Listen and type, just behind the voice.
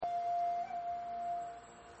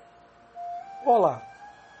Olá,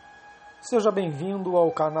 seja bem-vindo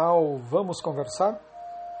ao canal Vamos Conversar.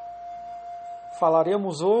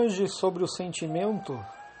 Falaremos hoje sobre o sentimento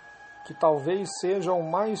que talvez seja o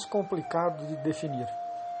mais complicado de definir.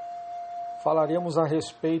 Falaremos a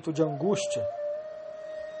respeito de angústia,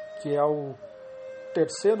 que é o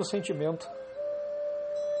terceiro sentimento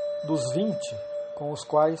dos 20 com os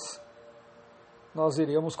quais nós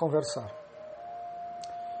iremos conversar.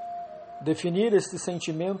 Definir este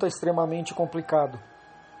sentimento é extremamente complicado,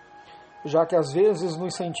 já que às vezes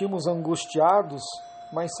nos sentimos angustiados,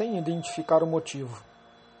 mas sem identificar o motivo.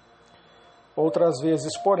 Outras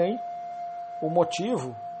vezes, porém, o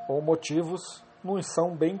motivo ou motivos nos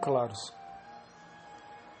são bem claros.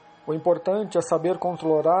 O importante é saber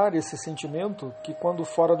controlar esse sentimento que, quando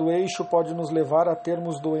fora do eixo, pode nos levar a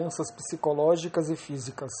termos doenças psicológicas e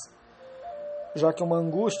físicas, já que uma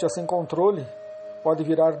angústia sem controle pode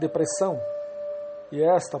virar depressão, e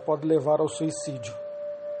esta pode levar ao suicídio.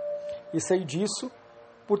 E sei disso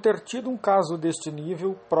por ter tido um caso deste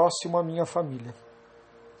nível próximo à minha família.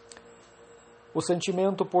 O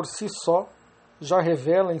sentimento por si só já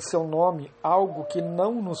revela em seu nome algo que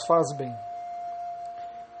não nos faz bem,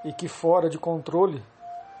 e que, fora de controle,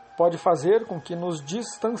 pode fazer com que nos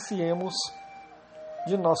distanciemos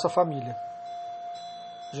de nossa família,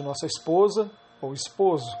 de nossa esposa ou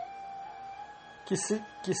esposo,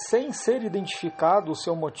 que sem ser identificado o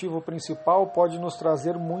seu motivo principal pode nos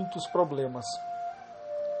trazer muitos problemas.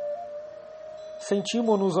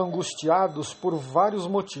 Sentimos-nos angustiados por vários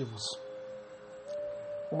motivos.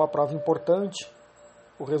 Uma prova importante,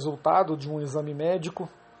 o resultado de um exame médico,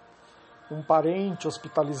 um parente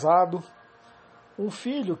hospitalizado, um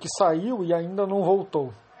filho que saiu e ainda não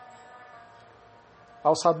voltou.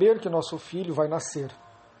 Ao saber que nosso filho vai nascer.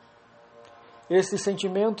 Esses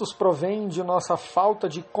sentimentos provêm de nossa falta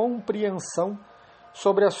de compreensão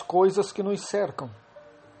sobre as coisas que nos cercam,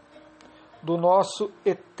 do nosso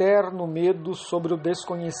eterno medo sobre o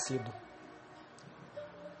desconhecido.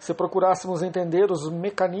 Se procurássemos entender os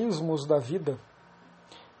mecanismos da vida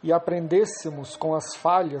e aprendêssemos com as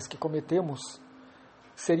falhas que cometemos,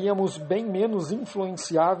 seríamos bem menos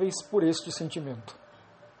influenciáveis por este sentimento.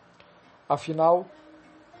 Afinal,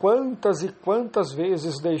 quantas e quantas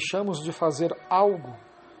vezes deixamos de fazer algo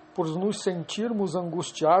por nos sentirmos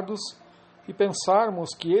angustiados e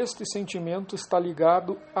pensarmos que este sentimento está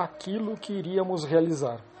ligado àquilo que iríamos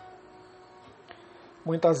realizar?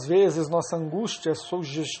 Muitas vezes nossa angústia é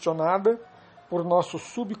sugestionada por nosso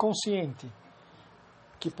subconsciente,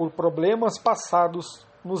 que por problemas passados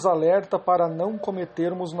nos alerta para não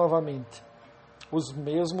cometermos novamente os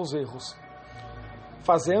mesmos erros,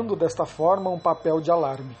 fazendo desta forma um papel de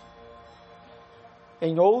alarme.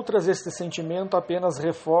 Em outras, este sentimento apenas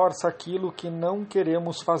reforça aquilo que não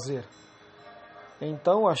queremos fazer.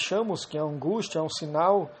 Então achamos que a angústia é um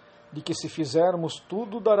sinal de que, se fizermos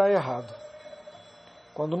tudo, dará errado,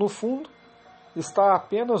 quando no fundo está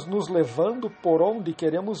apenas nos levando por onde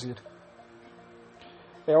queremos ir.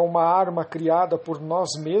 É uma arma criada por nós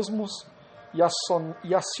mesmos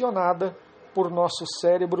e acionada por nosso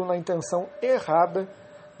cérebro na intenção errada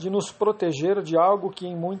de nos proteger de algo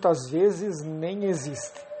que muitas vezes nem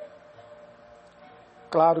existe.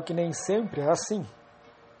 Claro que nem sempre é assim,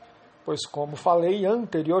 pois, como falei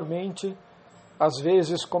anteriormente, às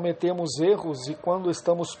vezes cometemos erros e, quando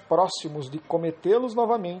estamos próximos de cometê-los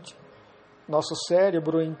novamente, nosso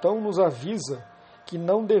cérebro então nos avisa que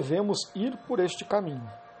não devemos ir por este caminho,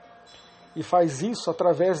 e faz isso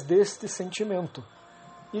através deste sentimento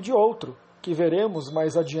e de outro que veremos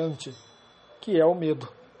mais adiante, que é o medo.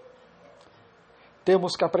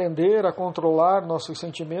 Temos que aprender a controlar nossos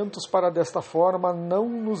sentimentos para, desta forma, não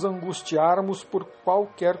nos angustiarmos por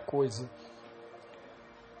qualquer coisa.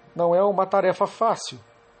 Não é uma tarefa fácil,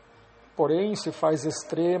 porém se faz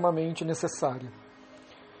extremamente necessária,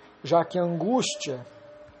 já que a angústia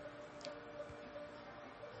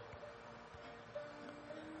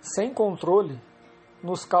sem controle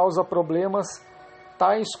nos causa problemas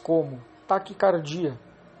tais como taquicardia,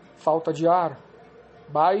 falta de ar,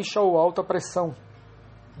 baixa ou alta pressão,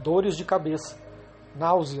 dores de cabeça,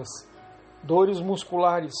 náuseas, dores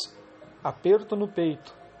musculares, aperto no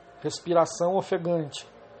peito, respiração ofegante,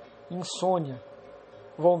 insônia,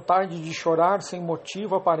 vontade de chorar sem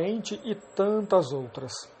motivo aparente e tantas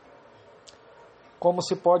outras. Como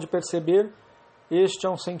se pode perceber, este é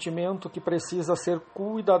um sentimento que precisa ser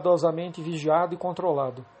cuidadosamente vigiado e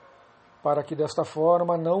controlado, para que desta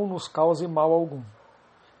forma não nos cause mal algum,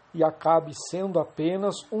 e acabe sendo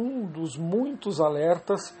apenas um dos muitos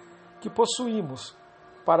alertas que possuímos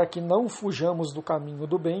para que não fujamos do caminho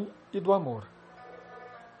do bem e do amor.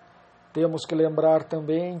 Temos que lembrar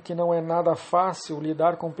também que não é nada fácil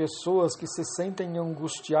lidar com pessoas que se sentem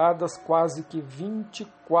angustiadas quase que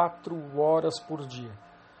 24 horas por dia,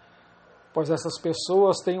 pois essas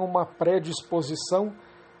pessoas têm uma predisposição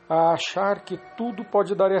a achar que tudo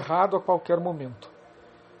pode dar errado a qualquer momento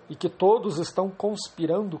e que todos estão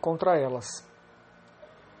conspirando contra elas.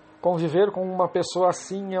 Conviver com uma pessoa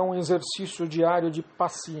assim é um exercício diário de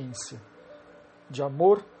paciência, de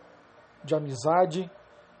amor, de amizade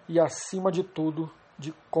e, acima de tudo,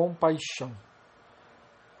 de compaixão.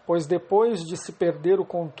 Pois depois de se perder o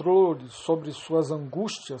controle sobre suas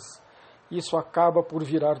angústias, isso acaba por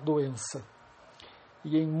virar doença.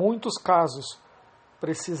 E em muitos casos,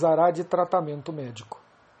 precisará de tratamento médico.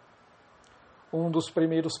 Um dos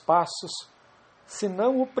primeiros passos, se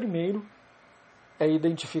não o primeiro, é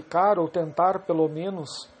identificar ou tentar pelo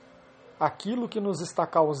menos aquilo que nos está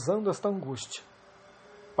causando esta angústia,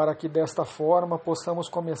 para que desta forma possamos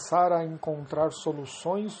começar a encontrar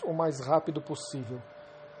soluções o mais rápido possível,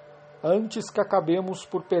 antes que acabemos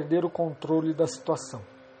por perder o controle da situação.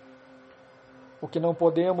 O que não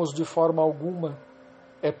podemos de forma alguma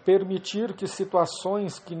é permitir que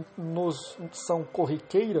situações que nos são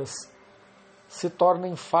corriqueiras se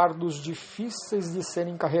tornem fardos difíceis de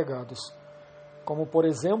serem carregados, como, por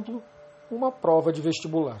exemplo, uma prova de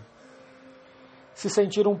vestibular. Se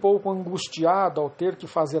sentir um pouco angustiado ao ter que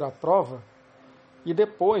fazer a prova e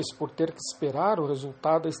depois por ter que esperar o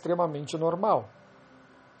resultado é extremamente normal.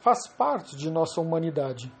 Faz parte de nossa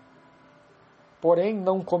humanidade. Porém,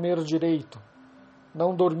 não comer direito,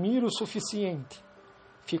 não dormir o suficiente,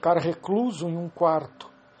 ficar recluso em um quarto,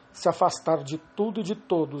 se afastar de tudo e de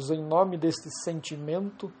todos em nome deste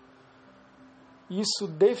sentimento, isso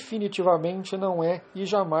definitivamente não é e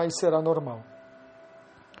jamais será normal.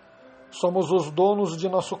 Somos os donos de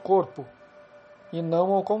nosso corpo e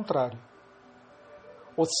não ao contrário.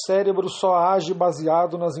 O cérebro só age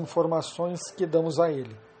baseado nas informações que damos a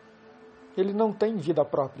ele. Ele não tem vida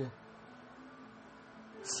própria.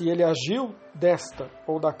 Se ele agiu desta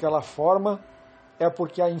ou daquela forma, é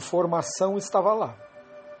porque a informação estava lá.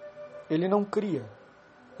 Ele não cria,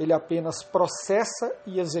 ele apenas processa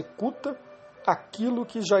e executa aquilo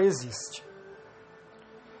que já existe.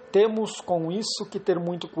 Temos com isso que ter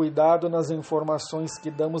muito cuidado nas informações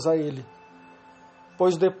que damos a ele,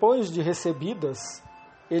 pois depois de recebidas,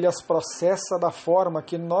 ele as processa da forma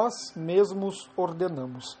que nós mesmos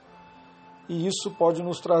ordenamos. E isso pode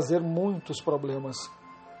nos trazer muitos problemas.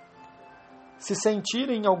 Se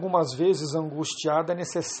sentirem algumas vezes angustiado é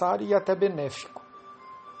necessário e até benéfico.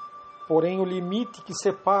 Porém, o limite que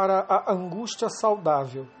separa a angústia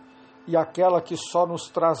saudável e aquela que só nos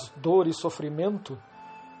traz dor e sofrimento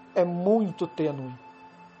é muito tênue,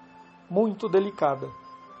 muito delicada.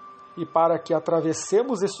 E para que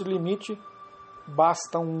atravessemos este limite,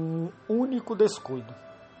 basta um único descuido.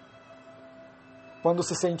 Quando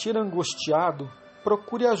se sentir angustiado,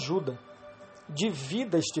 procure ajuda,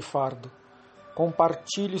 divida este fardo,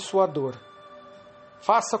 compartilhe sua dor.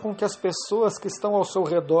 Faça com que as pessoas que estão ao seu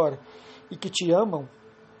redor e que te amam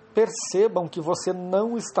percebam que você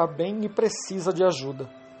não está bem e precisa de ajuda.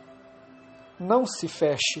 Não se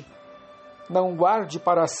feche, não guarde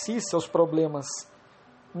para si seus problemas,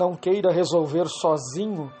 não queira resolver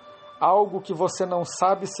sozinho algo que você não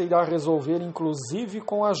sabe se irá resolver, inclusive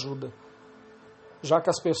com ajuda, já que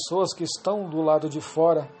as pessoas que estão do lado de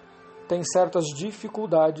fora têm certas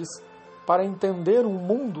dificuldades para entender um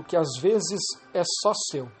mundo que às vezes é só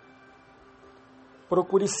seu.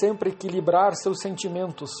 Procure sempre equilibrar seus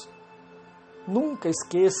sentimentos. Nunca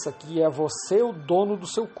esqueça que é você o dono do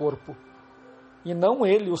seu corpo, e não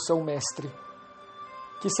ele o seu mestre.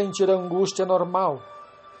 Que sentir angústia é normal,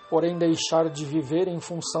 porém deixar de viver em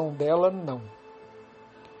função dela, não.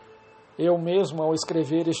 Eu mesmo, ao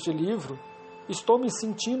escrever este livro, estou me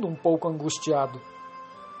sentindo um pouco angustiado,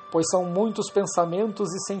 pois são muitos pensamentos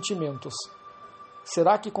e sentimentos.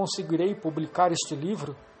 Será que conseguirei publicar este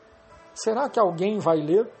livro? Será que alguém vai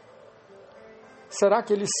ler? Será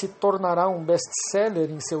que ele se tornará um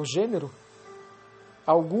best-seller em seu gênero?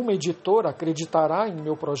 Alguma editora acreditará em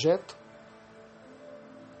meu projeto?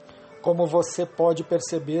 Como você pode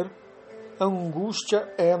perceber, a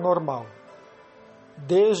angústia é normal,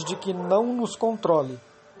 desde que não nos controle,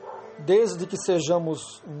 desde que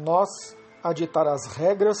sejamos nós a ditar as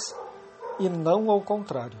regras e não ao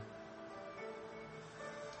contrário.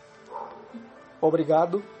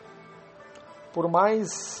 Obrigado por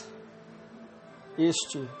mais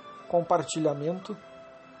este compartilhamento.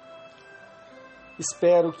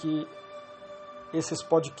 Espero que esses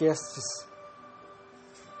podcasts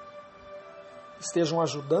estejam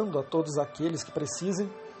ajudando a todos aqueles que precisem.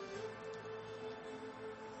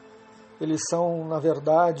 Eles são, na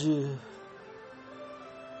verdade,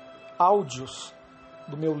 áudios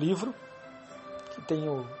do meu livro, que tem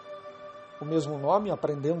o mesmo nome,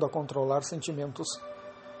 Aprendendo a Controlar Sentimentos.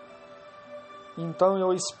 Então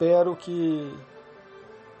eu espero que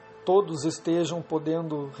todos estejam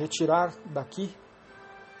podendo retirar daqui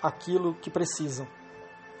aquilo que precisam.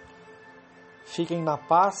 Fiquem na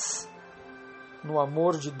paz, no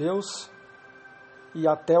amor de Deus, e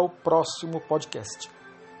até o próximo podcast.